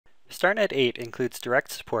StarNet 8 includes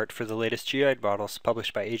direct support for the latest geoid models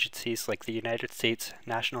published by agencies like the United States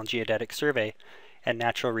National Geodetic Survey and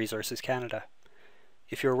Natural Resources Canada.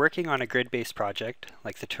 If you're working on a grid-based project,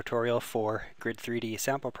 like the Tutorial 4 Grid 3D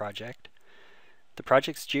Sample project, the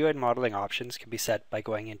project's geoid modeling options can be set by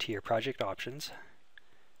going into your Project Options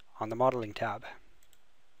on the Modeling tab.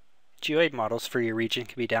 Geoid models for your region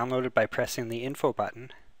can be downloaded by pressing the Info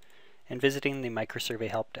button and visiting the Microsurvey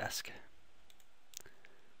Help Desk.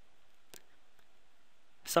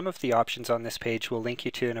 Some of the options on this page will link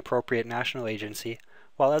you to an appropriate national agency,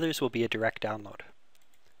 while others will be a direct download.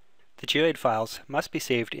 The geoid files must be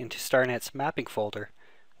saved into StarNet's mapping folder,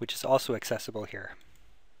 which is also accessible here.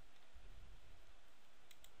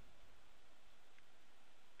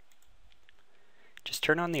 Just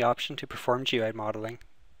turn on the option to perform geoid modeling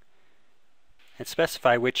and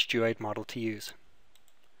specify which geoid model to use.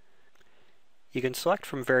 You can select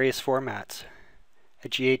from various formats: a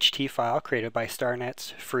GHT file created by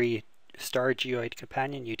StarNet's free StarGeoid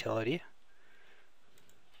companion utility,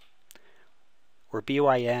 or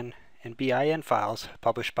BYN and BIN files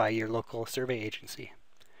published by your local survey agency.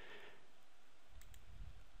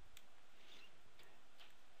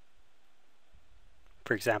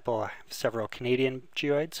 For example, I have several Canadian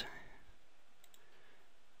geoids,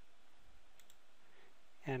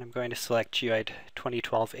 and I'm going to select Geoid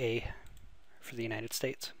 2012A for the United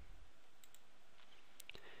States.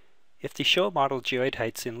 If the Show Model Geoid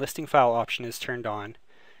Heights in Listing File option is turned on,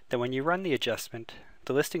 then when you run the adjustment,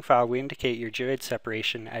 the listing file will indicate your geoid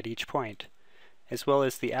separation at each point, as well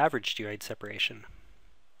as the average geoid separation.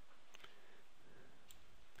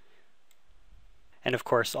 And of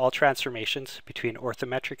course, all transformations between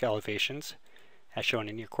orthometric elevations, as shown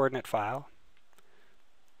in your coordinate file,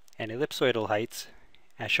 and ellipsoidal heights,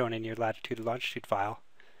 as shown in your latitude and longitude file,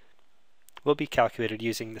 will be calculated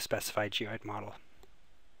using the specified geoid model.